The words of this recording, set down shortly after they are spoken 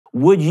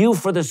Would you,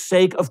 for the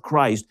sake of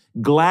Christ,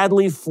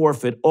 gladly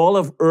forfeit all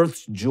of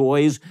earth's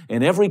joys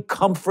and every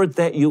comfort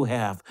that you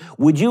have?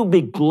 Would you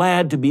be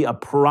glad to be a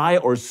pariah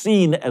or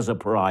seen as a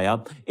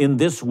pariah in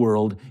this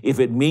world if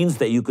it means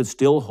that you could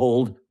still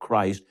hold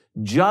Christ?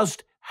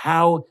 Just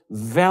how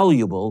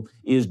valuable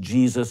is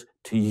Jesus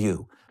to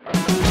you?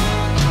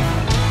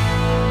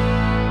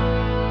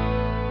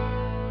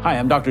 Hi,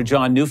 I'm Dr.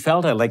 John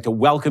Neufeld. I'd like to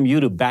welcome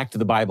you to Back to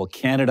the Bible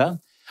Canada.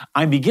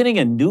 I'm beginning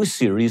a new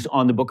series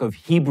on the book of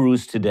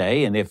Hebrews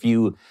today, and if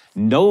you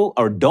know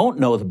or don't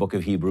know the book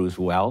of Hebrews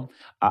well,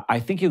 I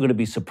think you're going to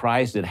be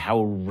surprised at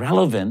how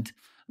relevant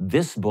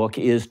this book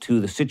is to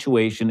the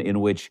situation in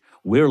which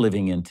we're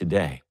living in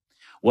today.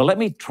 Well, let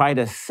me try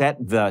to set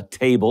the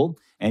table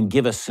and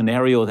give a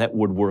scenario that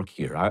would work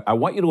here. I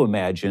want you to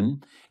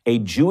imagine a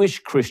Jewish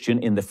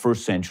Christian in the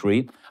first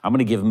century. I'm going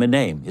to give him a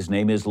name. His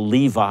name is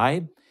Levi.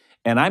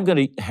 And I'm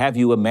going to have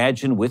you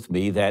imagine with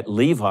me that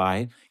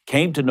Levi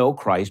came to know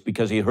Christ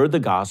because he heard the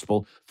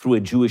gospel through a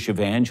Jewish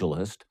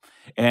evangelist.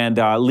 And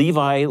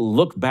Levi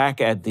looked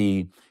back at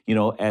the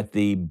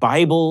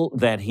Bible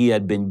that he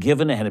had been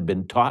given and had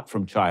been taught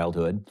from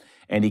childhood.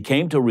 And he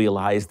came to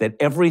realize that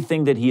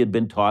everything that he had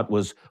been taught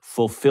was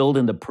fulfilled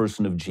in the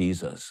person of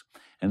Jesus.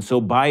 And so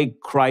by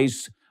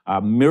Christ's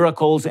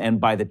miracles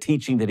and by the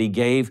teaching that he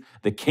gave,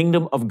 the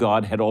kingdom of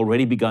God had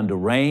already begun to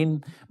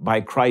reign.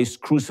 By Christ's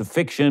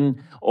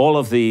crucifixion, all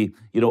of the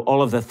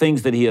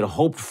things that he had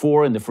hoped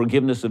for and the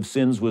forgiveness of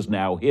sins was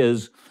now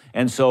his.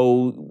 And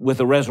so with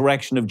the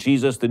resurrection of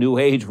Jesus, the new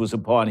age was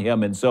upon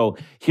him. And so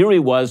here he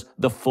was,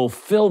 the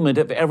fulfillment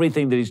of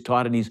everything that he's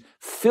taught, and he's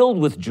filled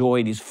with joy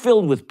and he's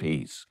filled with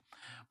peace.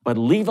 But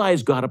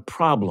Levi's got a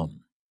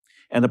problem.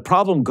 And the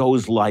problem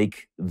goes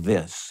like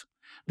this.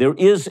 There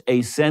is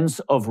a sense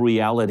of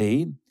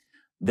reality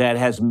that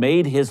has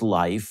made his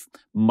life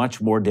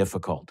much more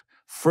difficult.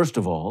 First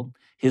of all,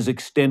 his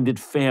extended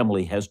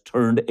family has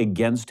turned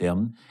against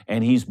him,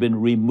 and he's been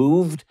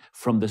removed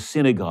from the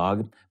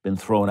synagogue, been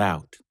thrown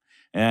out.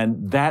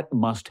 And that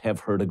must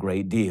have hurt a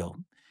great deal.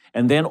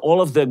 And then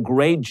all of the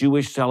great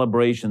Jewish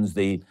celebrations,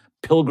 the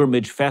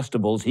pilgrimage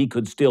festivals, he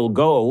could still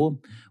go,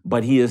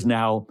 but he is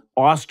now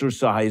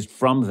ostracized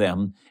from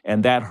them,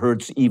 and that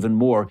hurts even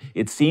more.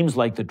 It seems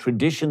like the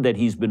tradition that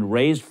he's been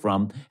raised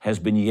from has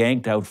been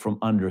yanked out from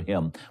under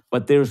him.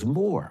 But there's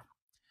more.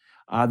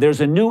 There's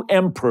a new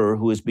emperor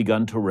who has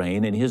begun to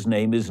reign, and his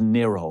name is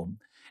Nero.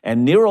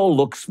 And Nero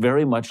looks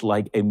very much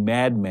like a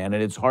madman,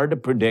 and it's hard to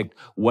predict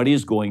what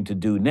he's going to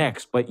do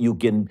next, but you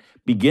can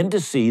begin to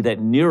see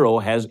that Nero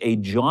has a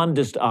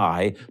jaundiced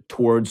eye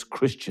towards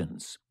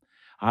Christians.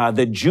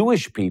 The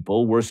Jewish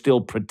people were still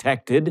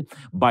protected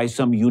by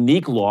some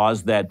unique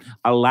laws that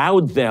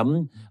allowed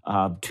them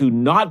to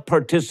not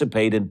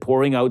participate in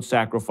pouring out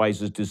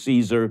sacrifices to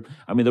Caesar.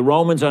 I mean, the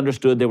Romans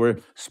understood there were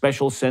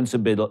special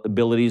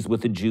sensibilities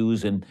with the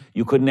Jews, and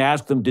you couldn't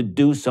ask them to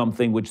do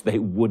something which they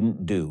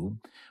wouldn't do.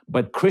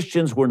 But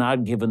Christians were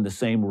not given the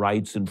same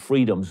rights and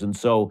freedoms. And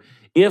so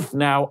if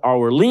now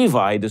our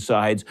Levi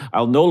decides,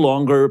 I'll no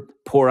longer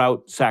pour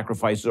out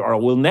sacrifices, or I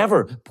will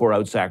never pour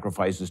out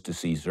sacrifices to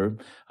Caesar,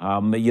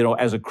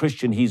 as a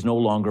Christian, he's no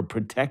longer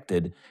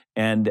protected.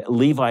 And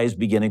Levi is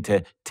beginning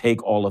to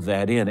take all of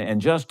that in.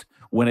 And just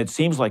when it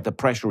seems like the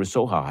pressure is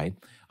so high,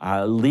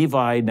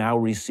 Levi now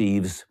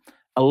receives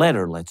a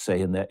letter, let's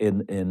say,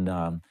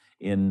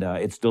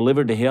 it's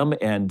delivered to him,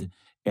 and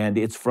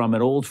it's from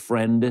an old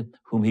friend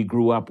whom he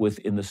grew up with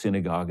in the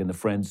synagogue. And the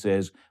friend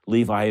says,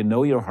 Levi, I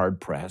know you're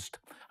hard-pressed.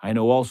 I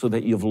know also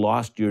that you've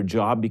lost your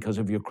job because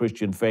of your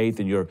Christian faith,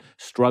 and you're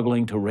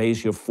struggling to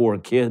raise your 4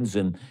 kids,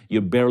 and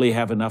you barely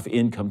have enough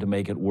income to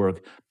make it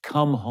work.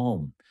 Come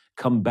home.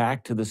 Come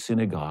back to the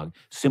synagogue.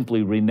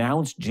 Simply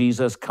renounce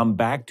Jesus. Come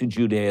back to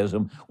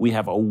Judaism. We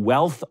have a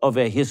wealth of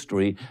a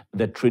history,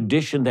 the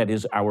tradition that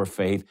is our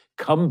faith.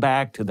 Come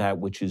back to that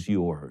which is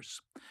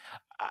yours.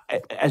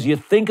 As you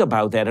think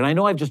about that, and I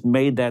know I've just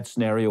made that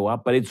scenario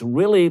up, but it's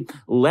really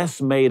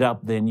less made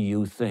up than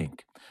you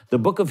think. The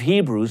book of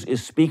Hebrews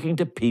is speaking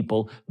to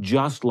people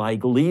just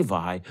like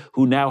Levi,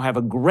 who now have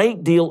a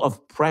great deal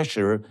of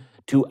pressure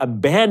to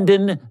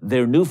abandon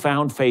their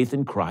newfound faith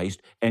in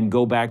Christ and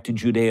go back to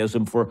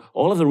Judaism for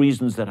all of the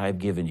reasons that I've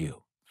given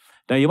you.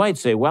 Now, you might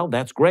say, well,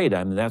 that's great.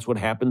 I mean, that's what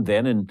happened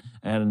then,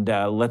 and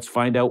let's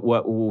find out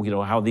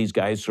how these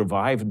guys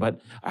survived. But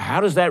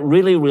how does that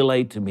really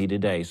relate to me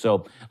today?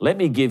 So let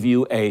me give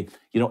you a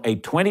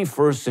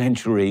 21st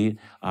century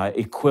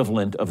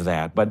equivalent of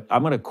that. But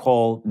I'm going to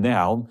call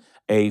now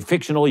a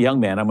fictional young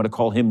man. I'm going to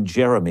call him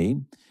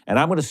Jeremy. And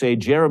I'm going to say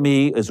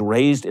Jeremy is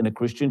raised in a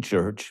Christian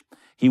church.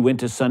 He went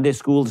to Sunday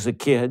school as a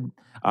kid.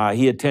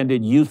 He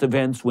attended youth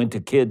events, went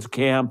to kids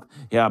camp.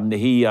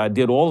 He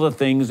did all the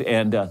things,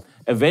 and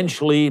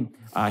eventually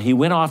he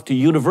went off to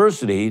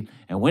university.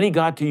 And when he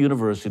got to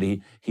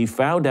university, he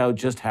found out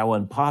just how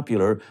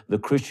unpopular the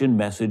Christian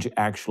message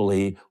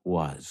actually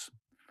was.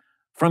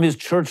 From his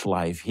church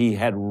life, he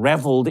had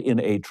reveled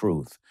in a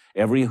truth.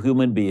 Every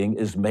human being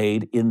is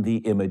made in the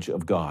image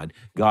of God.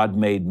 God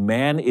made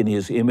man in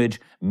his image,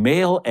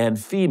 male and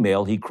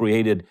female, he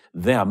created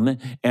them.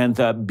 And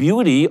the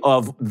beauty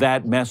of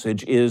that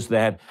message is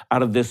that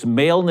out of this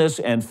maleness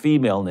and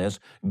femaleness,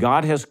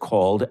 God has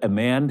called a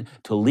man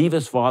to leave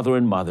his father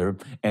and mother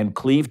and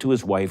cleave to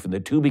his wife, and the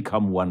two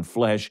become one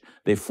flesh.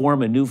 They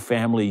form a new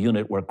family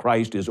unit where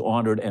Christ is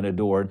honored and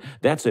adored.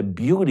 That's a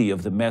beauty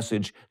of the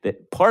message,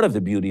 that part of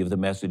the beauty of the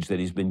message that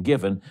he's been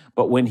given.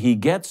 But when he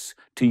gets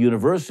to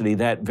university,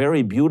 that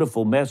very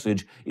beautiful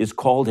message is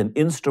called an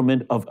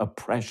instrument of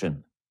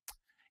oppression.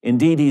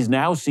 Indeed, he's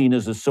now seen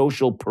as a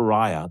social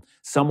pariah,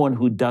 someone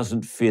who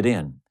doesn't fit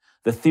in.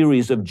 The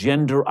theories of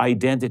gender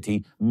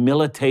identity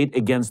militate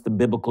against the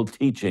biblical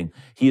teaching.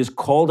 He is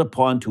called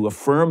upon to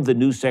affirm the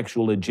new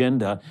sexual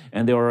agenda,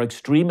 and there are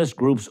extremist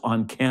groups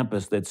on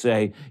campus that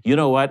say, you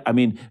know what,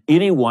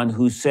 anyone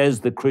who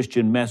says the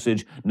Christian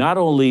message not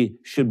only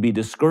should be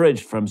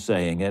discouraged from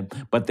saying it,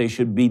 but they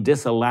should be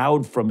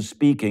disallowed from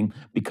speaking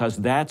because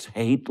that's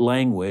hate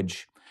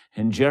language.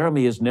 And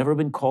Jeremy has never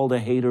been called a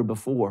hater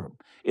before.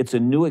 It's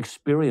a new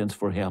experience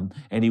for him,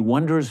 and he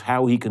wonders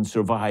how he can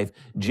survive.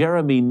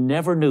 Jeremy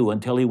never knew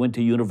until he went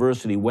to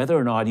university whether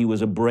or not he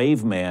was a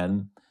brave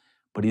man,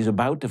 but he's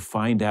about to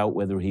find out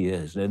whether he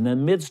is. And in the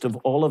midst of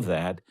all of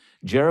that,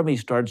 Jeremy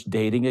starts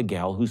dating a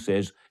gal who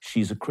says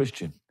she's a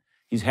Christian.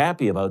 He's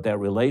happy about that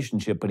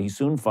relationship, but he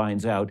soon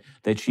finds out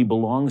that she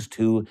belongs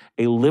to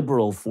a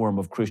liberal form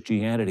of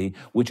Christianity,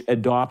 which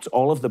adopts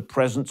all of the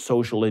present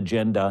social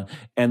agenda.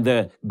 And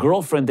the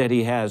girlfriend that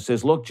he has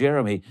says, look,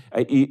 Jeremy,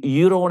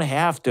 you don't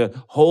have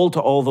to hold to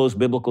all those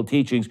biblical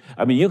teachings.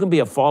 You can be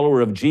a follower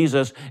of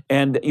Jesus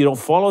and,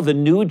 follow the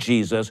new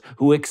Jesus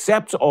who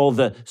accepts all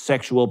the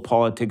sexual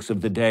politics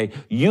of the day.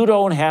 You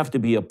don't have to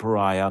be a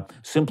pariah.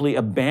 Simply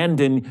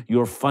abandon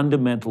your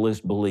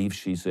fundamentalist beliefs,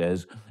 she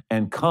says,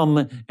 and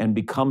come and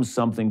become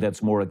something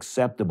that's more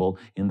acceptable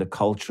in the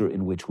culture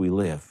in which we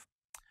live.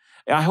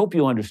 I hope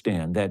you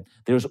understand that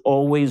there's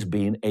always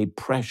been a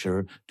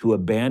pressure to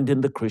abandon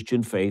the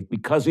Christian faith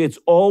because it's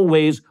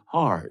always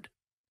hard.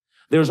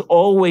 There's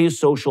always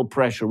social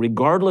pressure,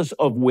 regardless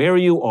of where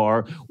you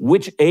are,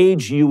 which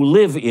age you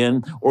live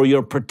in, or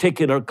your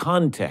particular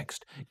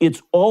context.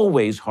 It's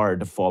always hard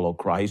to follow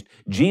Christ.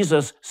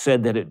 Jesus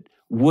said that it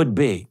would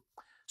be.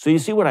 So you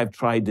see what I've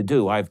tried to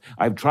do. I've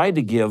tried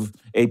to give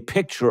a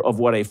picture of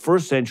what a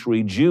first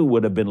century Jew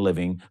would have been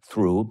living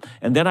through,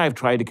 and then I've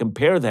tried to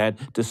compare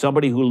that to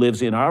somebody who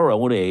lives in our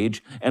own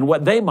age and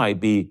what they might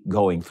be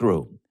going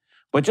through.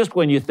 But just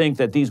when you think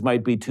that these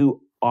might be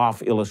too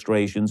off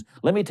illustrations,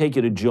 let me take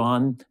you to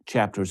John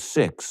chapter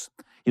 6.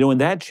 In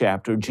that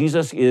chapter,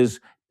 Jesus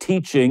is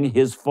teaching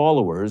his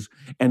followers,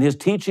 and his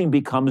teaching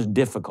becomes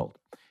difficult.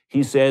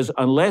 He says,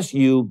 unless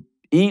you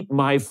eat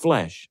my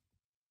flesh,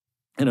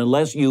 and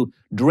unless you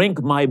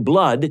drink my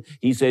blood,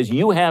 he says,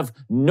 you have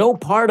no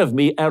part of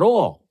me at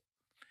all.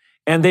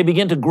 And they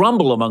begin to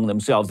grumble among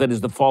themselves, that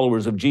is the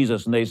followers of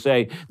Jesus, and they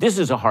say, this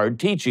is a hard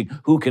teaching.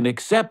 Who can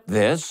accept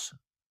this?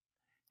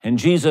 And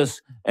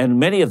Jesus, and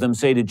many of them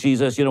say to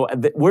Jesus,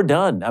 we're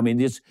done.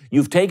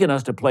 You've taken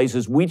us to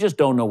places we just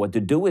don't know what to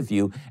do with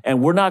you,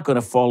 and we're not going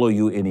to follow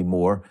you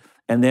anymore.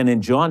 And then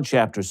in John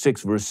chapter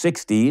 6, verse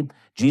 60,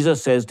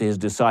 Jesus says to his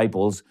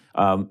disciples,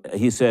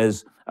 he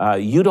says,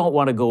 you don't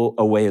want to go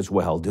away as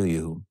well, do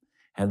you?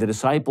 And the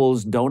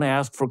disciples don't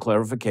ask for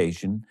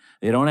clarification.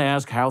 They don't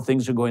ask how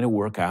things are going to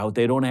work out.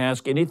 They don't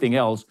ask anything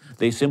else.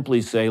 They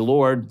simply say,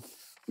 Lord,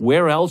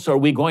 where else are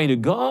we going to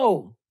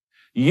go?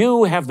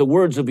 You have the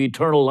words of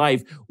eternal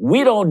life.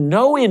 We don't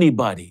know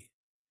anybody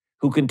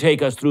who can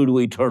take us through to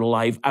eternal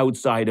life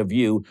outside of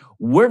you.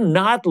 We're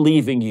not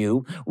leaving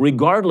you,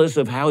 regardless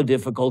of how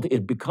difficult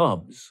it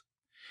becomes.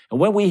 And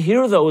when we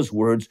hear those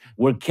words,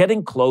 we're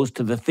getting close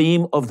to the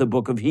theme of the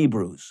book of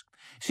Hebrews.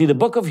 See, the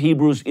book of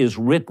Hebrews is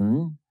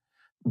written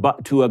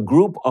to a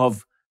group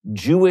of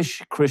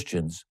Jewish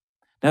Christians.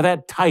 Now,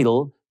 that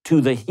title,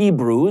 to the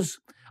Hebrews,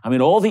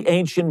 all the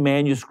ancient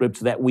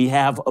manuscripts that we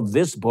have of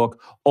this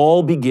book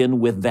all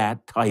begin with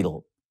that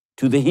title,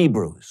 to the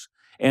Hebrews.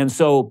 And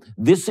so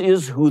this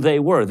is who they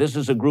were. This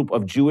is a group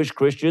of Jewish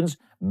Christians.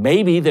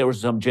 Maybe there were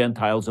some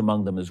Gentiles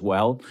among them as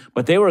well,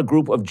 but they were a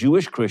group of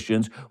Jewish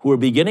Christians who were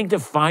beginning to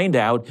find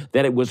out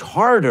that it was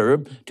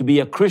harder to be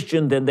a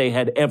Christian than they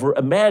had ever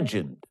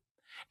imagined.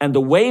 And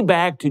the way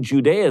back to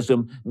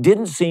Judaism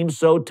didn't seem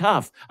so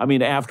tough.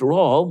 After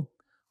all,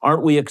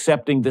 aren't we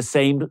accepting the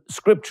same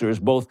scriptures,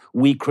 both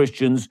we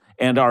Christians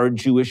and our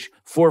Jewish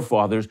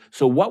forefathers?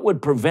 So what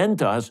would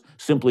prevent us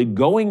simply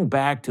going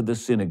back to the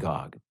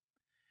synagogue?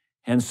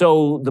 And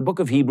so the book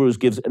of Hebrews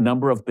gives a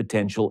number of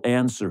potential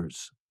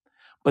answers.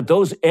 But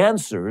those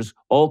answers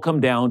all come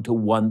down to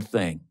one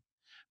thing.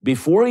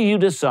 Before you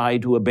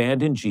decide to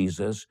abandon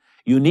Jesus,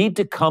 you need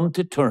to come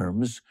to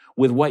terms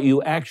with what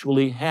you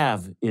actually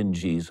have in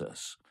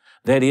Jesus.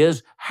 That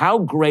is, how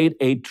great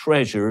a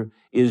treasure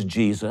is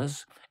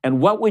Jesus, and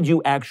what would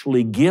you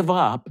actually give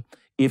up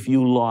if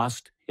you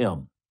lost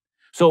him?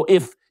 So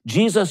if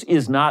Jesus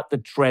is not the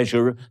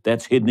treasure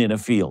that's hidden in a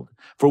field,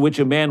 for which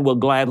a man will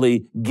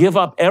gladly give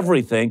up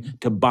everything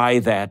to buy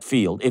that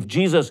field. If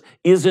Jesus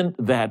isn't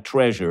that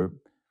treasure,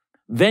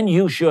 then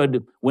you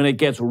should, when it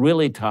gets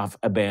really tough,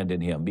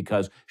 abandon him,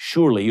 because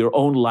surely your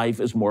own life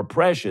is more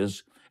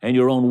precious and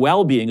your own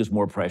well-being is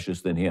more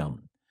precious than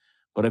him.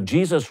 But if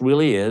Jesus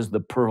really is the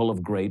pearl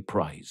of great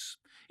price,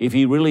 if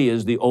he really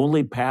is the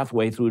only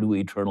pathway through to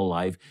eternal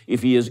life,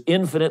 if he is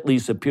infinitely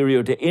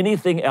superior to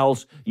anything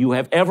else you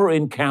have ever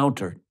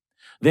encountered,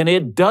 then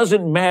it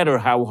doesn't matter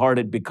how hard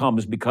it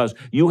becomes, because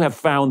you have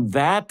found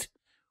that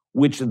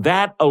which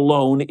that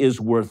alone is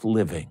worth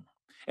living.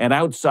 And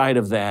outside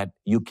of that,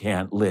 you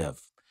can't live.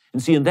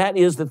 And see, and that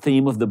is the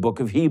theme of the book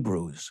of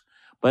Hebrews.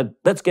 But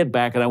let's get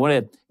back, and I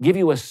want to give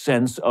you a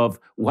sense of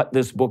what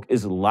this book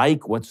is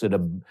like.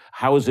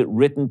 How is it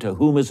written? To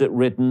whom is it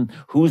written?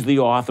 Who's the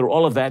author?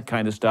 All of that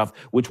kind of stuff,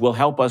 which will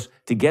help us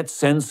to get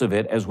sense of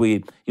it as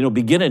we,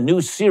 begin a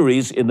new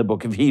series in the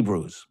book of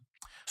Hebrews.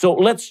 So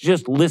let's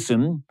just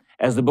listen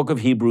as the book of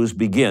Hebrews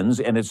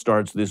begins, and it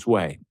starts this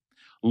way.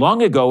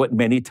 Long ago, at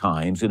many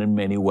times and in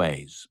many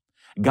ways,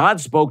 God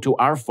spoke to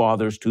our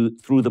fathers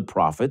through the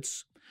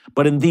prophets,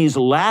 but in these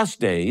last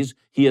days,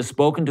 he has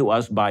spoken to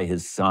us by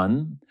his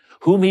Son,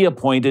 whom he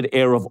appointed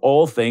heir of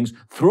all things,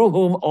 through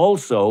whom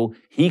also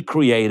he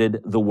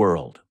created the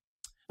world.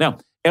 Now,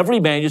 every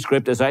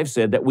manuscript, as I've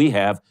said, that we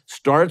have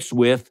starts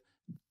with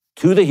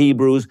to the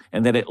Hebrews,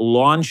 and then it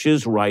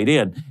launches right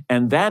in.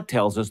 And that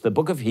tells us the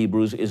book of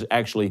Hebrews is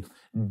actually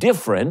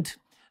different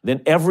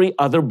than every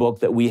other book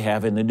that we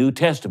have in the New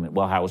Testament.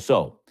 Well, how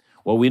so?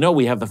 Well, we know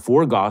we have the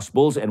 4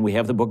 Gospels and we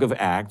have the book of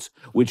Acts,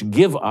 which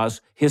give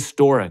us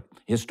historic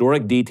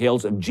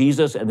details of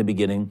Jesus and the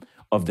beginning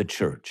of the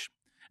church.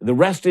 The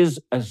rest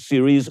is a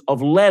series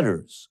of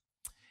letters.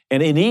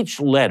 And in each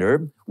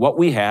letter, what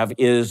we have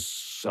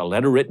is a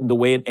letter written the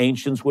way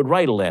ancients would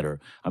write a letter.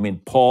 I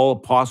mean, Paul,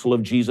 apostle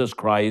of Jesus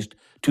Christ,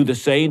 to the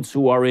saints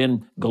who are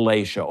in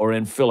Galatia or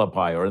in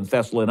Philippi or in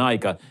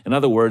Thessalonica. In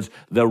other words,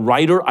 the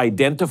writer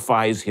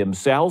identifies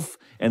himself,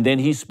 and then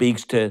he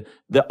speaks to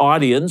the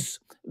audience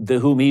to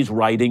whom he's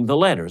writing the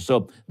letter.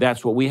 So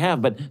that's what we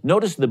have. But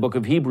notice in the book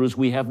of Hebrews,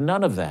 we have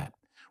none of that.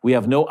 We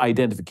have no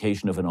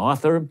identification of an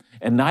author,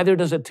 and neither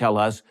does it tell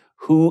us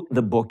who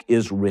the book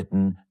is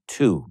written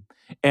to.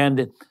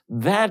 And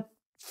that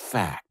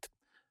fact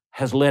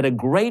has led a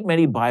great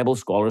many Bible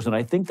scholars, and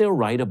I think they're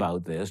right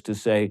about this, to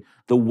say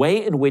the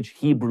way in which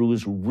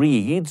Hebrews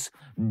reads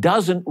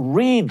doesn't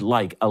read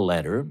like a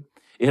letter.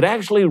 It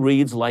actually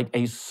reads like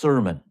a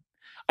sermon.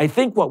 I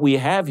think what we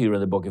have here in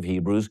the book of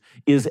Hebrews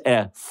is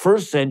a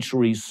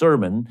first-century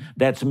sermon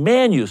that's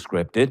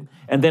manuscripted,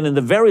 and then in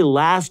the very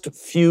last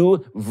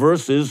few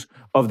verses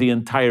of the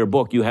entire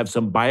book, you have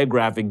some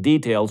biographic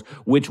details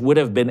which would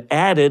have been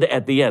added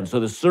at the end. So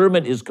the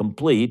sermon is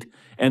complete,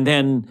 and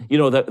then,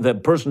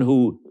 the person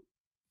who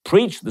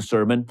preached the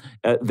sermon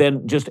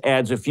then just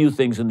adds a few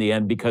things in the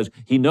end, because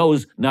he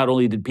knows not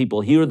only did people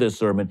hear this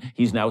sermon,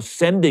 he's now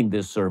sending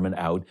this sermon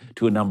out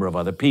to a number of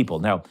other people.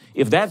 Now,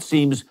 if that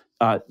seems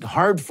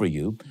hard for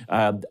you,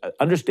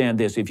 understand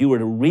this. If you were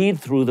to read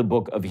through the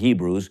book of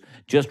Hebrews,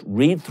 just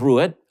read through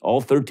it, all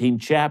 13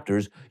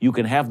 chapters, you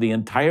can have the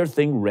entire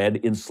thing read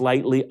in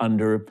slightly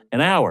under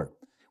an hour,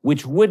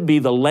 which would be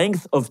the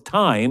length of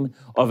time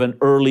of an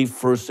early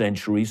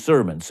first-century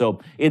sermon. So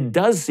it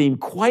does seem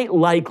quite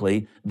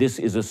likely this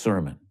is a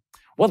sermon.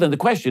 Well, then the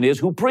question is,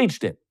 who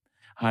preached it?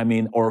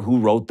 Or who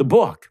wrote the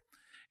book?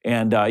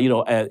 And,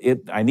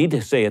 I need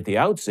to say at the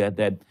outset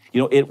that,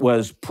 it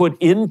was put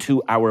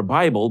into our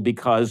Bible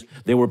because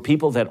there were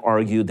people that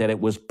argued that it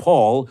was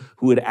Paul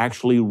who had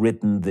actually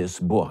written this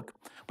book.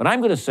 But I'm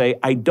going to say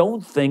I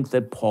don't think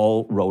that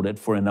Paul wrote it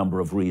for a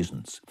number of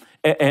reasons.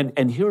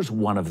 And here's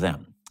one of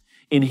them.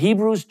 In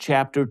Hebrews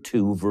chapter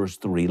 2, verse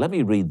 3, let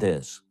me read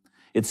this.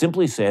 It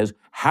simply says,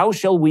 "How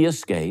shall we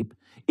escape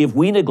if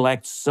we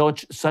neglect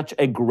such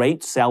a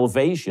great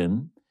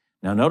salvation?"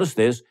 Now notice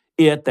this.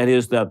 It, that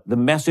is the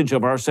message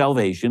of our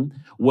salvation,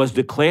 was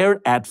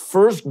declared at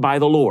first by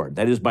the Lord,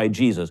 that is by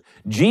Jesus.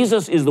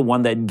 Jesus is the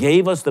one that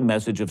gave us the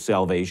message of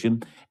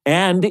salvation,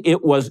 and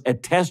it was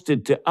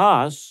attested to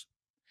us,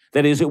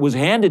 that is, it was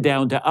handed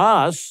down to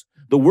us.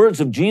 The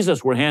words of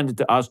Jesus were handed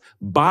to us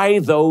by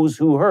those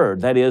who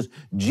heard. That is,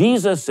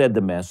 Jesus said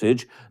the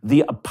message.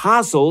 The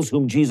apostles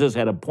whom Jesus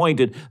had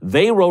appointed,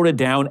 they wrote it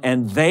down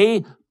and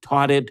they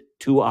taught it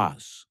to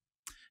us.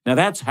 Now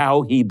that's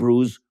how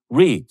Hebrews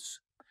reads.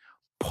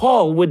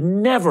 Paul would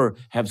never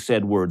have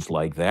said words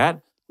like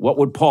that. What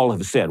would Paul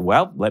have said?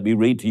 Well, let me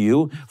read to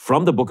you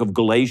from the book of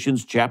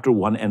Galatians, chapter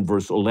 1 and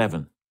verse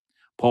 11.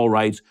 Paul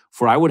writes,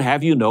 "For I would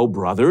have you know,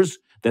 brothers,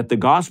 that the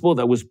gospel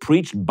that was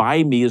preached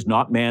by me is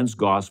not man's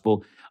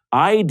gospel.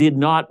 I did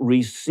not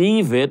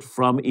receive it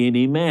from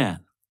any man."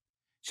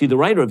 See, the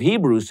writer of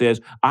Hebrews says,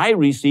 I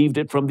received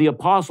it from the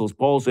apostles.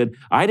 Paul said,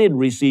 I didn't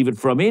receive it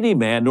from any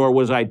man, nor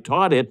was I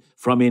taught it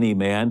from any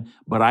man,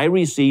 but I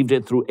received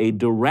it through a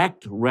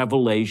direct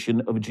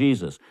revelation of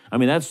Jesus.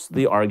 That's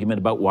the argument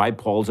about why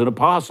Paul's an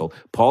apostle.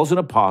 Paul's an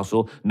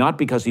apostle not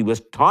because he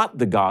was taught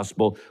the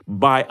gospel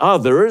by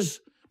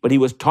others, but he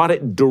was taught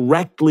it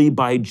directly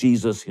by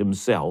Jesus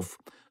himself.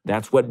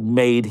 That's what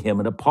made him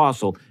an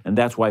apostle, and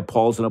that's why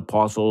Paul's an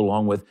apostle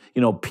along with,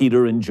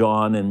 Peter and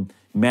John and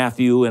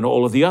Matthew and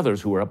all of the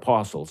others who were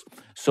apostles.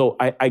 So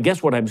I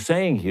guess what I'm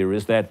saying here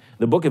is that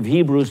the book of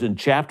Hebrews in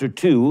chapter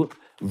 2,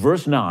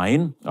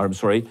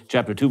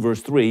 chapter 2,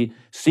 verse 3,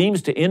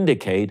 seems to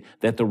indicate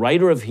that the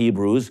writer of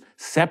Hebrews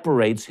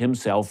separates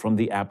himself from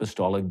the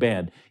apostolic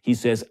band. He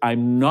says,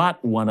 I'm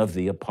not one of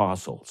the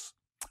apostles.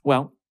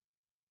 Well,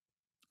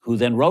 who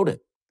then wrote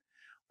it?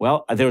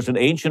 Well, there was an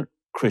ancient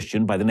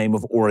Christian by the name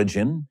of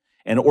Origen,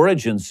 and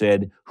Origen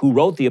said, who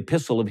wrote the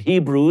epistle of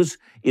Hebrews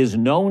is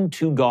known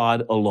to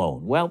God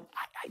alone. Well,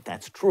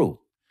 that's true.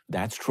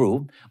 That's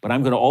true. But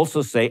I'm going to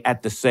also say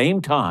at the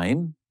same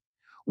time,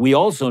 we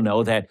also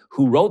know that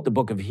who wrote the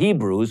book of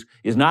Hebrews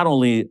is not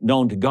only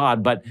known to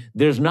God, but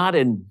there's not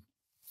an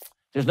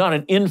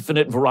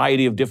infinite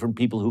variety of different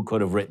people who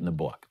could have written the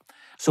book.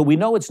 So we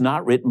know it's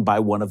not written by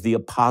one of the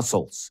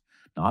apostles,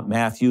 not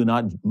Matthew,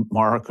 not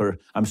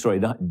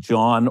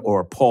John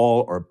or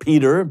Paul or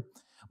Peter,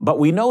 but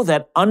we know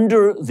that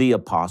under the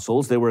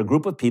apostles, there were a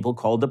group of people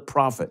called the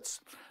prophets.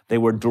 They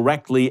were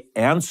directly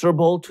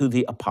answerable to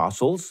the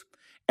apostles,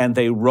 and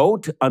they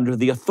wrote under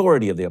the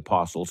authority of the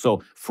apostles.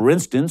 So, for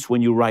instance,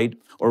 when you write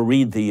or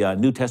read the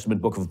New Testament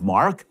book of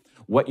Mark,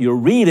 what you're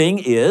reading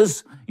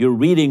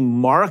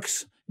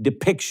Mark's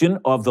depiction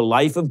of the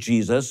life of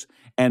Jesus,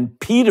 and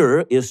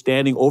Peter is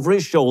standing over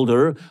his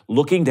shoulder,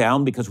 looking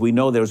down, because we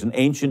know there's an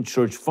ancient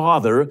church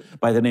father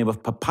by the name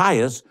of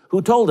Papias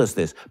who told us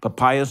this.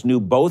 Papias knew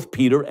both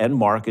Peter and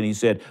Mark, and he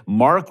said,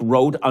 Mark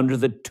wrote under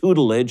the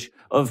tutelage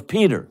of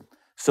Peter.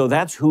 So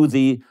that's who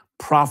the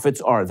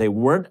prophets are. They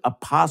weren't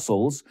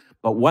apostles,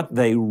 but what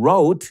they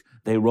wrote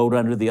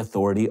under the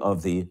authority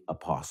of the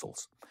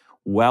apostles.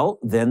 Well,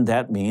 then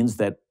that means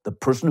that the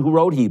person who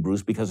wrote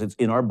Hebrews, because it's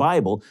in our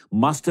Bible,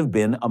 must have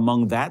been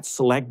among that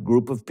select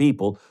group of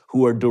people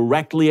who are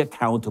directly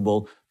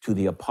accountable to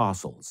the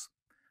apostles.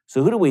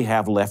 So who do we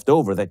have left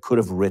over that could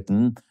have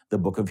written the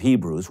book of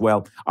Hebrews?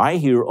 Well, I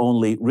hear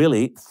only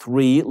really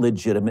 3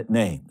 legitimate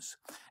names.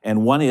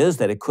 And one is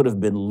that it could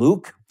have been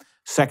Luke.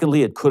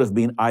 Secondly, it could have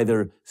been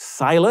either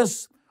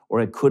Silas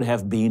or it could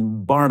have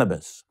been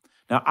Barnabas.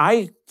 Now,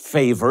 I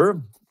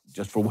favor,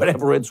 just for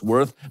whatever it's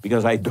worth,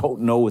 because I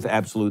don't know with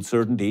absolute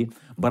certainty,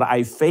 but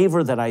I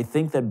favor that I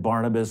think that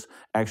Barnabas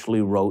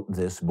actually wrote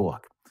this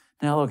book.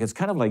 Now, look, it's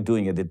kind of like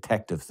doing a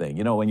detective thing.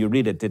 When you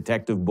read a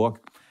detective book,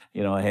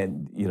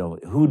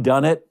 who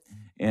done it?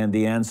 And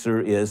the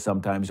answer is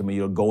sometimes,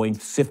 you're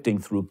sifting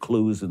through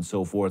clues and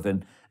so forth,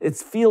 and it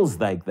feels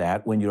like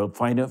that when you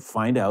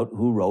find out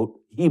who wrote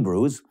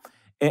Hebrews.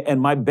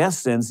 And my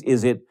best sense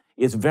is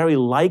it's very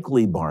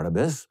likely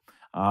Barnabas,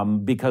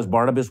 because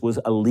Barnabas was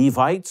a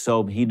Levite,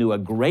 so he knew a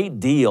great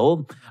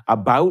deal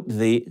about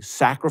the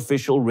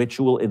sacrificial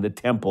ritual in the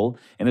temple.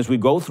 And as we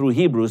go through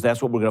Hebrews,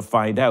 that's what we're going to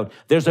find out.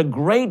 There's a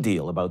great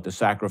deal about the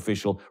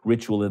sacrificial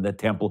ritual in the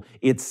temple.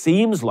 It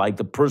seems like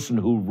the person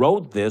who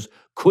wrote this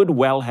could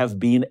well have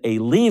been a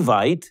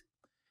Levite,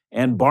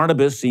 and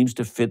Barnabas seems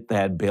to fit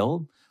that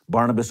bill.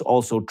 Barnabas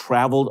also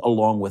traveled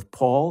along with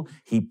Paul.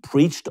 He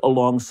preached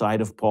alongside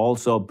of Paul.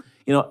 So,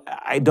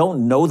 I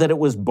don't know that it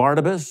was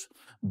Barnabas,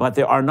 but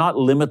there are not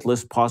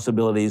limitless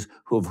possibilities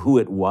of who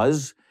it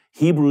was.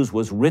 Hebrews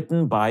was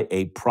written by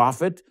a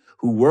prophet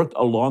who worked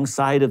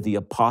alongside of the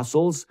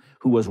apostles,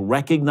 who was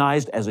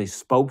recognized as a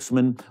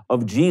spokesman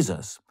of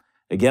Jesus.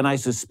 Again, I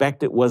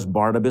suspect it was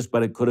Barnabas,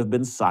 but it could have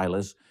been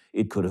Silas.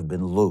 It could have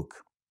been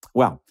Luke.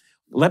 Well,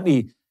 let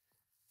me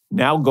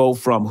now go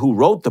from who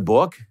wrote the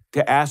book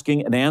to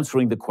asking and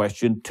answering the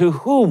question, to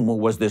whom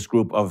was this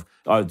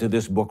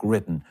book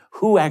written?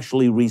 Who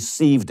actually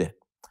received it?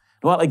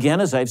 Well,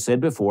 again, as I've said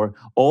before,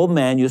 all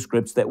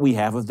manuscripts that we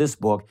have of this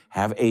book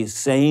have a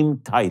same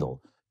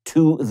title,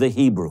 To the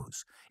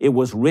Hebrews. It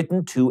was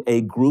written to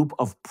a group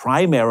of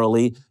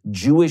primarily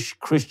Jewish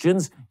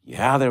Christians.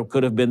 Yeah, there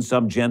could have been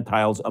some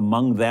Gentiles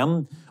among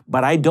them,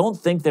 but I don't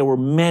think there were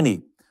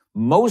many.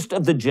 Most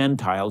of the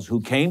Gentiles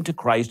who came to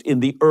Christ in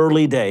the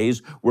early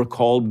days were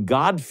called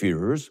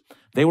God-fearers.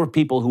 They were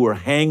people who were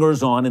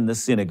hangers-on in the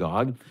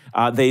synagogue.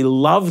 They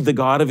loved the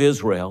God of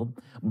Israel,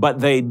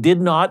 but they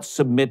did not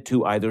submit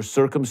to either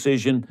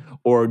circumcision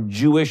or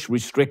Jewish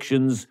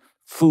restrictions,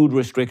 food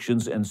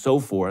restrictions, and so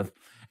forth.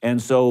 And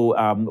so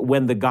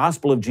when the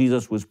gospel of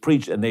Jesus was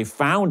preached and they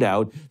found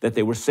out that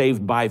they were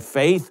saved by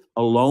faith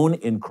alone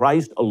in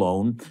Christ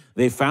alone,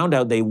 they found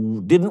out they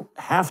didn't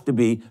have to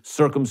be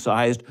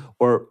circumcised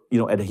or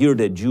adhere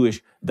to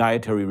Jewish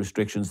dietary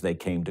restrictions. They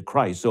came to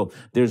Christ. So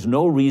there's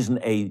no reason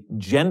a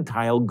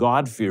Gentile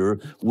God-fearer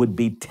would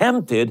be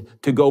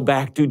tempted to go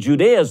back to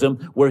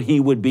Judaism where he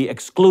would be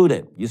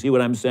excluded. You see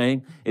what I'm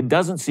saying? It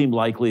doesn't seem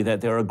likely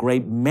that there are a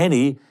great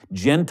many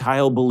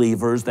Gentile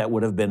believers that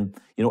would have been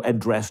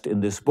addressed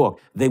in this book.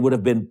 They would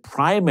have been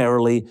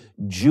primarily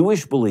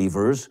Jewish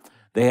believers.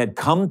 They had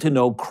come to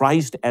know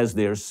Christ as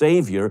their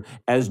Savior.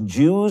 As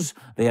Jews,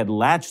 they had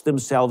latched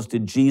themselves to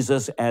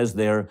Jesus as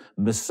their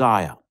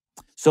Messiah.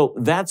 So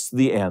that's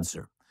the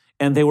answer.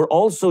 And they were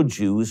also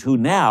Jews who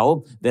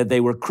now that they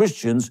were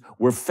Christians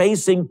were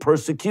facing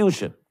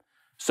persecution.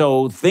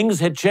 So things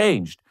had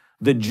changed.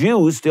 The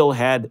Jews still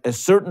had a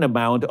certain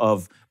amount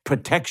of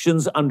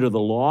protections under the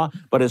law,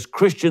 but as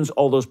Christians,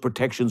 all those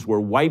protections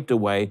were wiped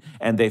away,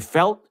 and they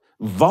felt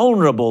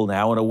vulnerable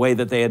now in a way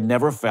that they had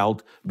never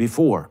felt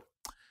before.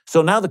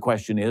 So now the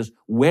question is,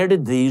 where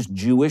did these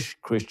Jewish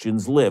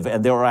Christians live?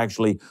 And there are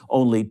actually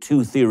only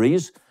two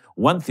theories.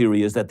 One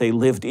theory is that they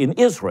lived in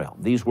Israel.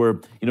 These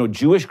were,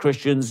 Jewish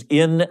Christians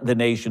in the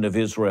nation of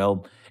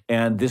Israel,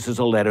 and this is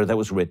a letter that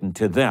was written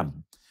to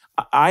them.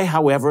 I,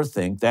 however,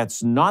 think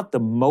that's not the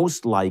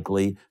most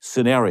likely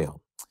scenario.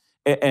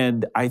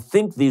 And I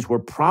think these were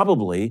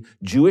probably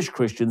Jewish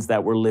Christians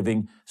that were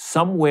living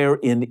somewhere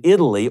in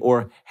Italy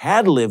or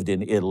had lived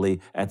in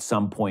Italy at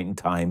some point in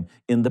time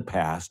in the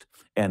past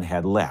and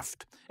had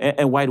left.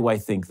 And why do I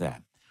think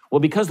that? Well,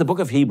 because the book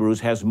of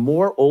Hebrews has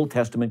more Old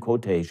Testament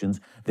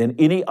quotations than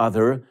any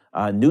other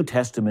New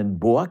Testament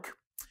book.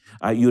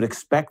 You'd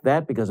expect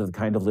that because of the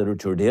kind of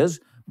literature it is.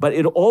 But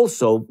it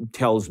also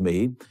tells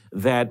me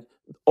that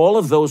all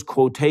of those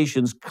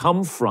quotations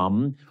come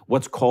from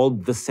what's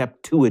called the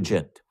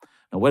Septuagint.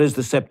 Now, what is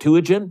the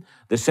Septuagint?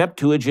 The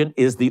Septuagint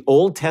is the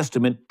Old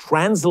Testament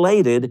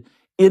translated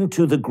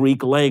into the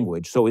Greek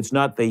language. So it's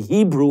not the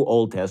Hebrew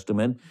Old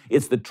Testament,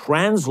 it's the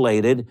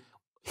translated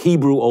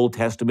Hebrew Old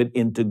Testament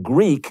into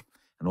Greek,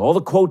 and all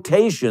the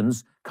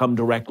quotations come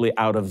directly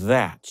out of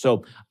that.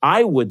 So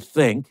I would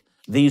think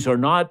these are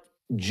not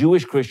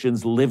Jewish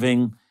Christians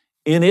living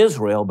in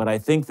Israel, but I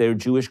think they're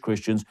Jewish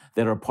Christians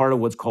that are part of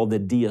what's called the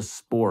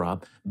diaspora,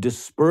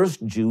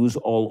 dispersed Jews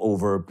all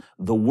over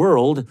the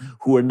world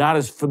who are not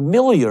as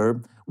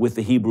familiar with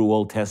the Hebrew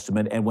Old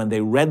Testament, and when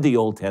they read the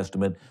Old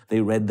Testament, they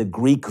read the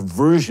Greek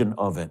version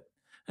of it.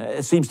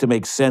 It seems to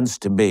make sense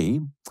to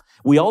me.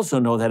 We also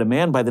know that a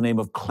man by the name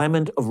of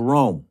Clement of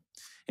Rome,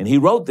 and he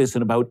wrote this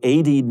in about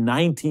AD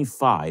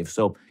 95.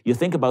 So you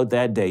think about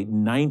that date,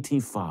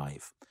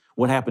 95.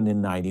 What happened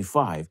in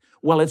 95?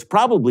 Well, it's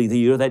probably the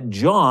year that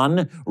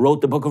John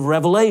wrote the book of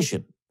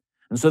Revelation.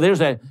 And so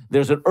there's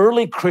an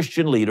early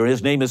Christian leader.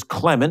 His name is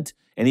Clement,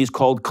 and he's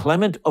called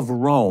Clement of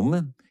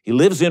Rome. He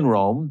lives in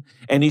Rome,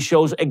 and he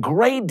shows a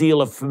great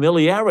deal of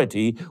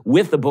familiarity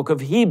with the book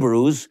of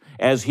Hebrews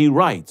as he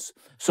writes.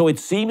 So it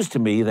seems to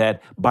me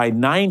that by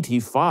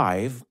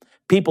 95,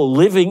 people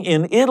living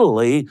in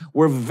Italy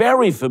were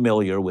very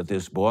familiar with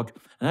this book.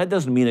 And that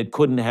doesn't mean it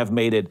couldn't have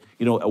made it,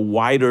 a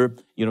wider,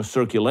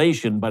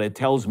 circulation, but it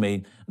tells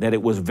me that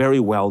it was very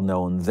well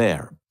known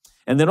there.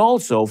 And then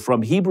also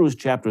from Hebrews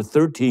chapter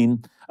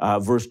 13,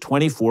 verse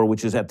 24,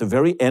 which is at the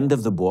very end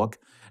of the book,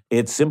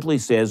 it simply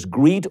says,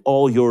 "Greet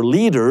all your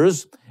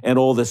leaders and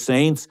all the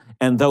saints,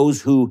 and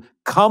those who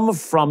come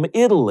from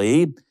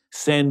Italy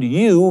send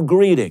you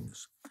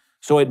greetings."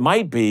 So it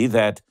might be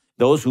that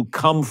those who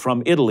come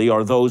from Italy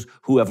are those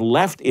who have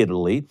left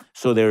Italy.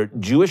 So they're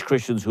Jewish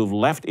Christians who've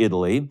left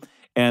Italy.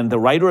 And the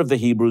writer of the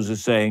Hebrews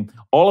is saying,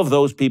 all of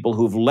those people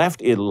who've left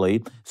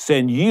Italy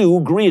send you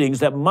greetings.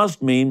 That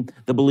must mean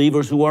the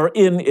believers who are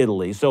in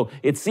Italy. So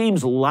it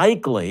seems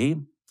likely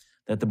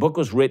that the book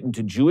was written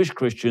to Jewish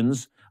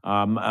Christians,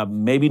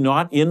 maybe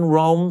not in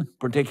Rome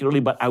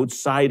particularly, but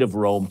outside of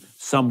Rome,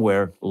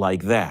 somewhere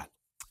like that.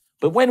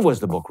 But when was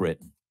the book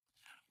written?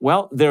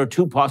 Well, there are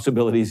two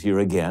possibilities here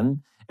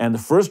again. And the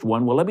first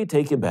one, well, let me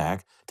take you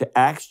back to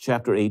Acts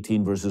chapter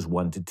 18, verses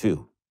 1 to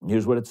 2.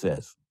 Here's what it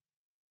says.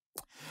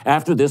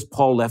 After this,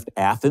 Paul left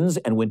Athens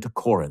and went to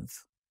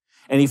Corinth.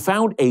 And he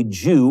found a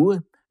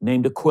Jew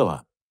named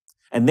Aquila,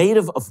 a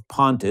native of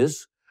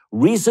Pontus,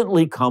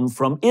 recently come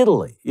from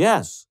Italy.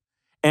 Yes.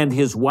 And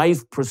his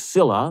wife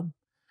Priscilla,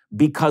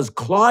 because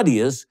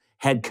Claudius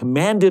had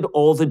commanded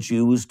all the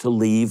Jews to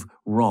leave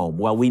Rome.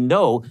 Well, we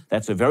know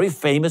that's a very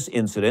famous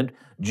incident.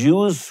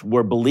 Jews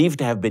were believed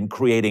to have been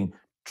creating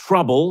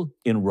trouble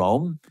in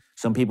Rome.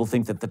 Some people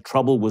think that the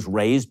trouble was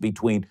raised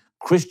between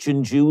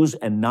Christian Jews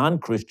and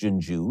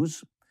non-Christian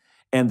Jews,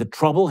 and the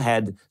trouble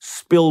had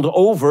spilled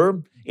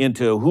over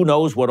into who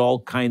knows what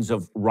all kinds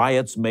of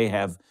riots may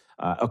have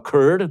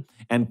occurred.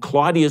 And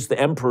Claudius, the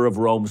emperor of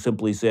Rome,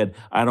 simply said,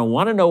 I don't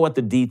want to know what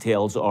the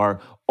details are.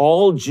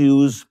 All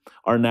Jews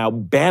are now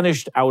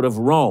banished out of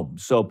Rome.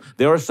 So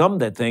there are some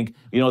that think,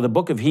 the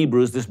book of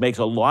Hebrews, this makes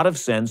a lot of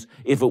sense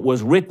if it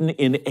was written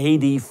in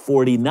AD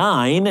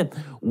 49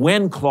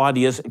 when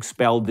Claudius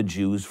expelled the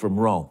Jews from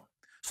Rome.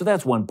 So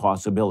that's one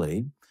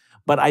possibility.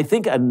 But I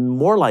think a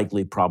more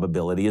likely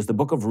probability is the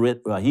book of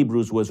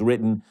Hebrews was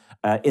written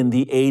in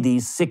the AD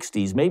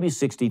 60s, maybe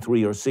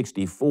 63 or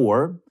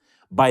 64.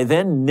 By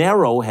then,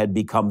 Nero had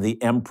become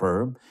the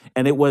emperor,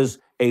 and it was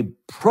a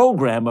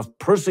program of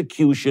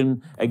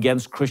persecution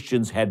against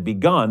Christians had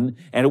begun,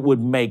 and it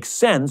would make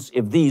sense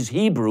if these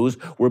Hebrews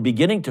were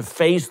beginning to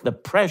face the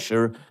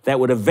pressure that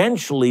would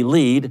eventually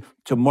lead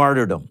to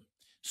martyrdom.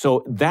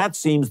 So that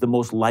seems the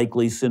most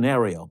likely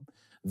scenario.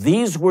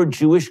 These were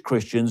Jewish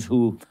Christians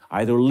who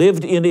either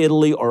lived in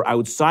Italy or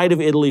outside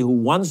of Italy, who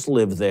once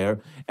lived there,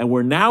 and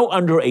were now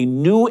under a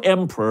new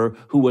emperor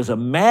who was a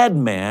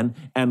madman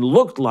and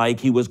looked like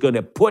he was going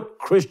to put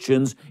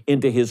Christians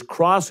into his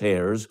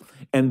crosshairs.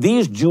 And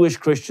these Jewish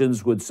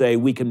Christians would say,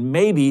 we can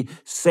maybe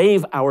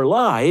save our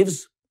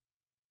lives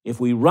if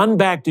we run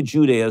back to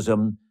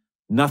Judaism.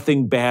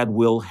 Nothing bad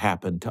will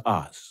happen to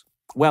us.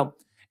 Well,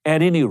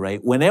 at any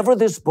rate, whenever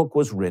this book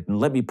was written,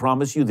 let me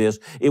promise you this,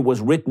 it was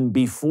written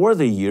before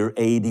the year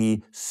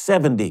AD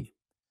 70.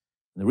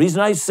 The reason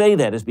I say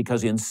that is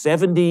because in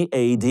 70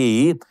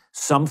 AD,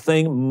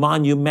 something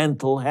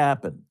monumental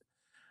happened.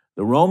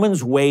 The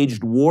Romans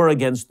waged war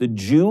against the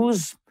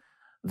Jews.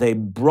 They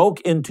broke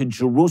into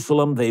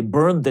Jerusalem, they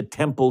burned the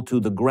temple to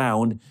the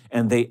ground,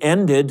 and they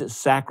ended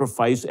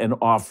sacrifice and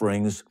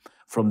offerings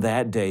from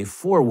that day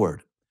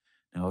forward.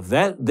 Now,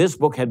 if this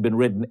book had been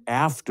written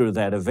after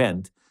that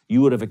event, you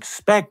would have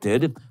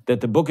expected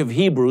that the book of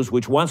Hebrews,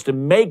 which wants to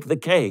make the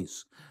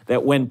case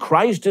that when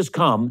Christ has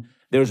come,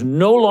 there's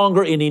no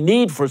longer any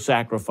need for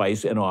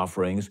sacrifice and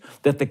offerings,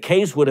 that the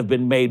case would have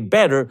been made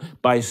better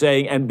by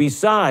saying, and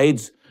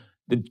besides,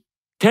 the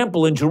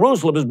temple in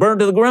Jerusalem is burned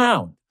to the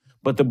ground.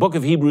 But the book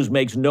of Hebrews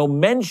makes no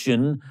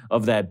mention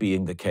of that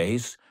being the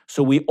case.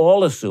 So we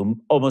all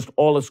assume, almost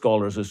all the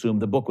scholars assume,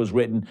 the book was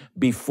written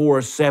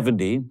before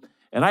 70.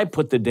 And I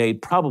put the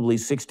date probably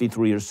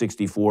 63 or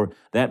 64.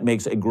 That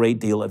makes a great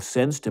deal of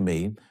sense to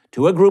me.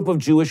 To a group of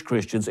Jewish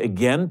Christians,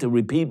 again, to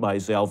repeat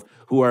myself,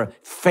 who are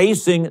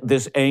facing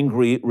this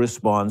angry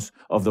response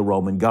of the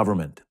Roman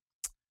government.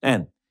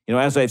 And,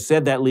 as I've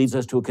said, that leads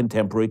us to a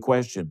contemporary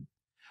question.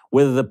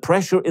 Whether the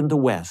pressure in the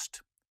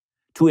West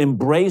to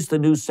embrace the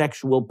new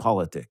sexual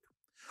politic,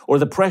 or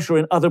the pressure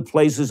in other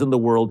places in the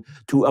world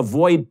to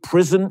avoid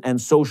prison and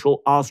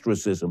social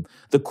ostracism.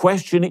 The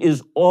question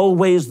is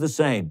always the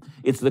same.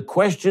 It's the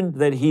question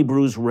that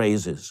Hebrews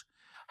raises.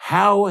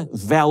 How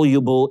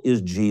valuable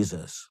is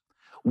Jesus?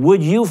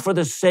 Would you, for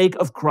the sake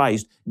of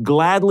Christ,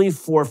 gladly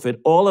forfeit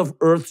all of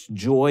earth's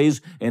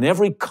joys and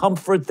every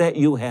comfort that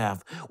you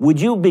have? Would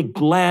you be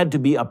glad to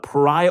be a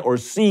pariah or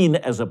seen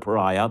as a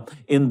pariah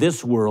in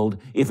this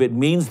world if it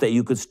means that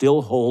you could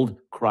still hold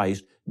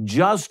Christ?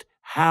 Just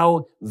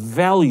how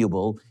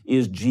valuable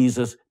is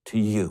Jesus to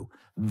you?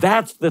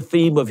 That's the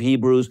theme of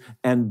Hebrews,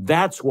 and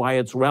that's why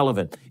it's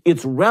relevant.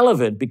 It's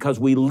relevant because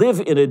we live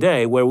in a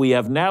day where we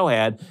have now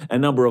had a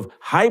number of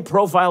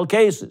high-profile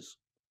cases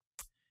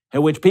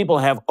in which people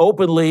have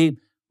openly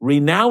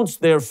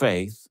renounced their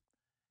faith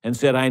and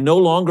said, I no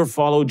longer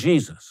follow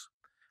Jesus.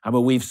 I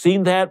mean, we've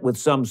seen that with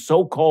some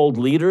so-called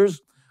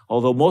leaders,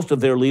 although most of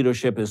their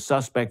leadership is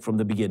suspect from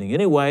the beginning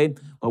anyway,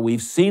 but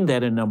we've seen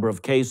that in a number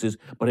of cases,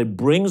 but it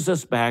brings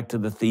us back to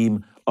the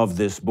theme of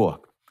this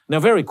book. Now,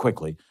 very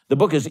quickly, the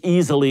book is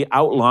easily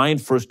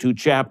outlined. First two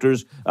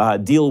chapters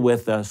deal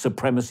with the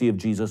supremacy of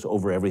Jesus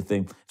over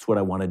everything. It's what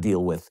I want to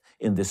deal with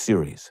in this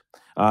series.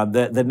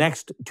 The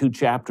next two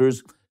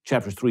chapters,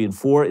 chapters 3 and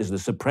 4, is the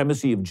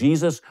supremacy of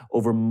Jesus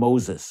over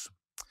Moses.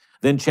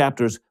 Then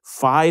chapters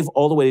 5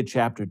 all the way to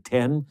chapter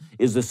 10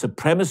 is the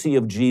supremacy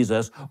of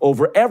Jesus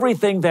over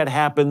everything that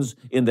happens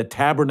in the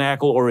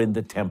tabernacle or in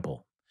the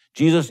temple.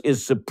 Jesus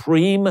is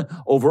supreme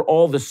over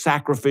all the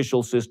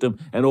sacrificial system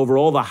and over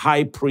all the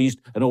high priest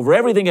and over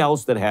everything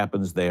else that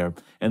happens there.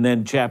 And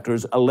then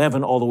chapters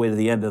 11 all the way to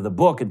the end of the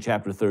book and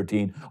chapter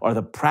 13 are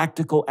the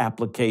practical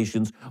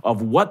applications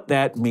of what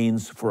that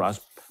means for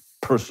us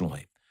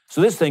personally. So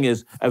this thing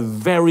is a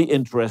very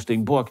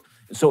interesting book.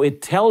 So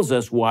it tells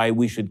us why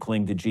we should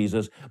cling to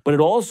Jesus, but it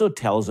also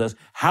tells us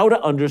how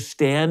to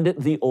understand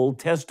the Old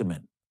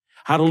Testament,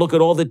 how to look at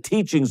all the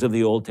teachings of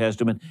the Old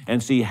Testament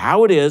and see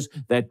how it is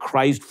that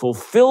Christ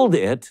fulfilled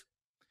it,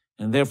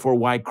 and therefore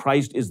why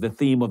Christ is the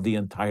theme of the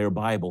entire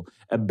Bible.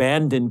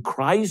 Abandon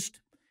Christ,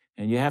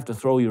 and you have to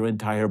throw your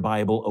entire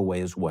Bible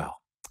away as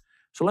well.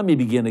 So let me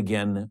begin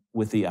again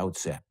with the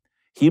outset.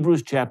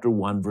 Hebrews chapter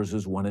 1,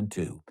 verses 1 and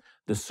 2.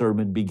 The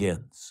sermon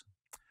begins.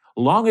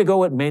 Long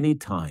ago at many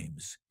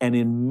times and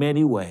in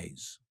many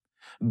ways,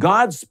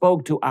 God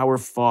spoke to our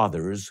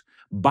fathers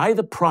by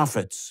the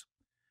prophets,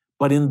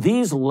 but in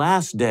these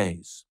last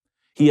days,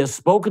 he has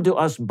spoken to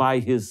us by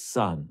his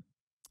Son,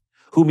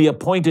 whom he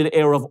appointed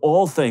heir of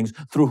all things,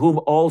 through whom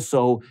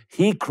also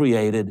he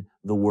created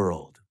the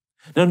world.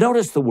 Now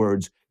notice the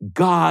words,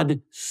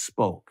 God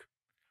spoke.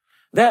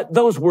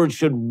 Those words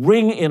should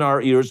ring in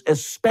our ears,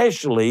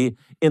 especially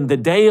in the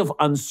day of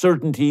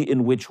uncertainty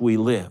in which we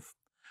live.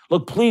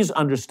 Look, please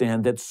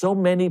understand that so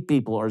many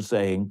people are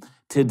saying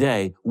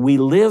today, we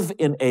live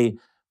in a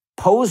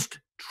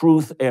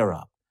post-truth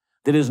era.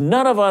 That is,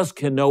 none of us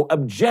can know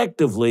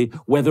objectively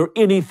whether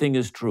anything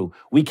is true.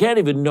 We can't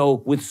even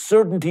know with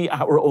certainty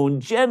our own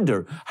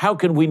gender. How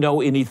can we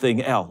know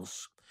anything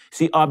else?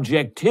 See,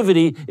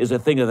 objectivity is a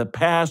thing of the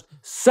past.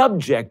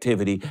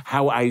 Subjectivity,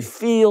 how I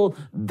feel,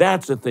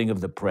 that's a thing of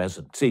the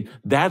present. See,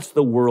 that's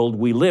the world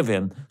we live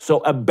in. So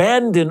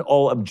abandon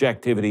all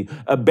objectivity.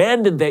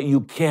 Abandon that you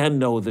can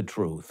know the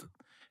truth.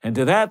 And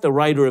to that, the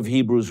writer of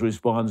Hebrews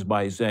responds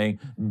by saying,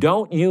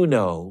 don't you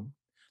know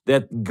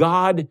that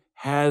God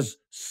has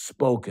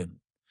spoken.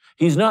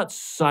 He's not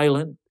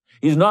silent.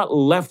 He's not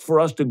left for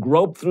us to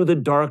grope through the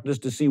darkness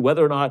to see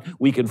whether or not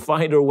we can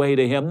find our way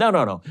to him. No,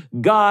 no, no.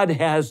 God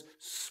has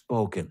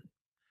spoken.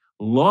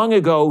 Long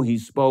ago, he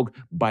spoke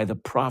by the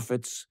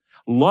prophets.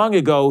 Long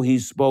ago, he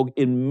spoke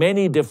in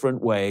many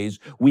different ways.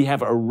 We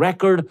have a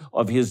record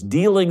of his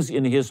dealings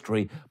in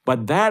history,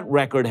 but that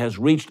record has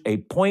reached a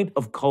point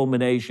of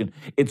culmination.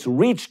 It's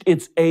reached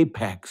its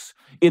apex.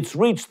 It's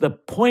reached the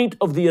point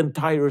of the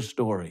entire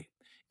story.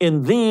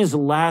 In these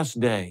last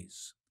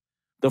days,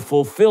 the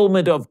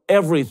fulfillment of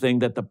everything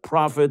that the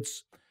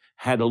prophets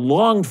had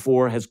longed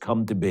for has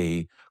come to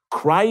be.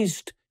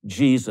 Christ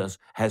Jesus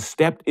has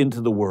stepped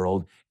into the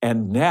world,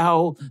 and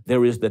now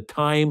there is the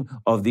time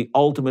of the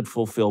ultimate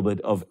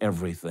fulfillment of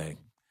everything.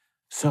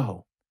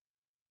 So,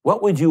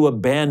 what would you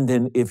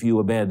abandon if you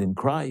abandoned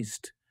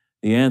Christ?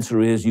 The answer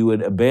is you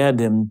would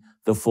abandon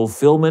the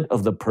fulfillment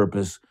of the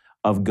purpose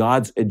of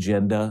God's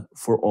agenda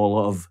for all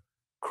of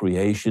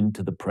creation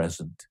to the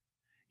present.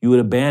 You would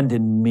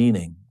abandon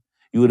meaning.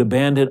 You would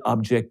abandon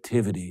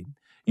objectivity.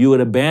 You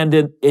would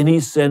abandon any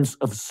sense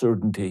of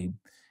certainty,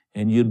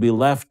 and you'd be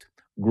left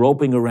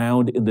groping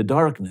around in the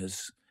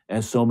darkness,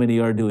 as so many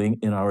are doing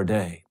in our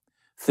day.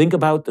 Think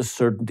about the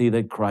certainty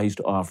that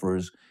Christ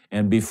offers,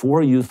 and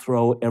before you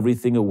throw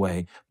everything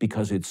away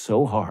because it's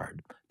so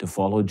hard to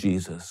follow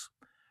Jesus,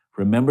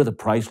 remember the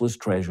priceless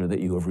treasure that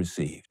you have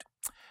received.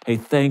 Hey,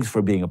 thanks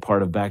for being a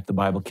part of Back to the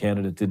Bible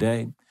Canada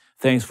today.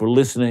 Thanks for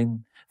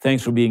listening.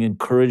 Thanks for being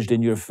encouraged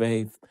in your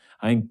faith.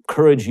 I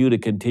encourage you to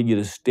continue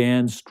to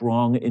stand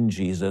strong in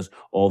Jesus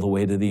all the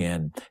way to the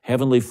end.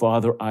 Heavenly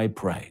Father, I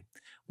pray,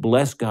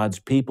 bless God's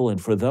people,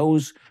 and for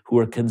those who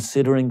are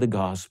considering the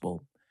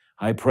gospel,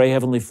 I pray,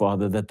 Heavenly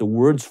Father, that the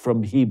words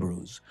from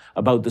Hebrews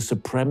about the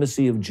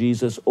supremacy of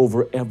Jesus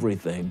over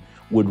everything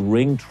would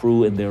ring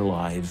true in their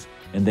lives,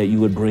 and that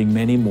you would bring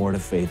many more to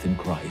faith in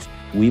Christ.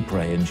 We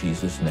pray in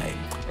Jesus' name.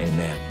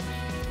 Amen.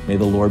 May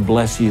the Lord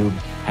bless you.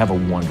 Have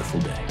a wonderful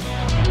day.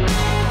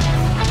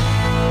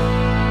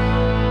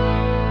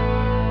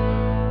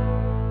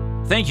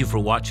 Thank you for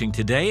watching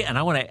today, and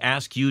I want to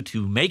ask you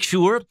to make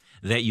sure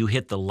that you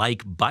hit the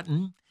like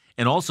button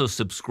and also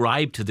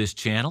subscribe to this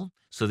channel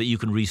so that you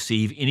can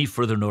receive any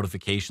further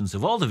notifications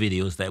of all the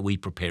videos that we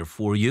prepare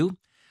for you.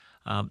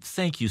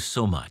 Thank you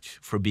so much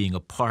for being a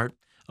part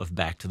of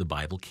Back to the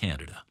Bible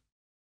Canada.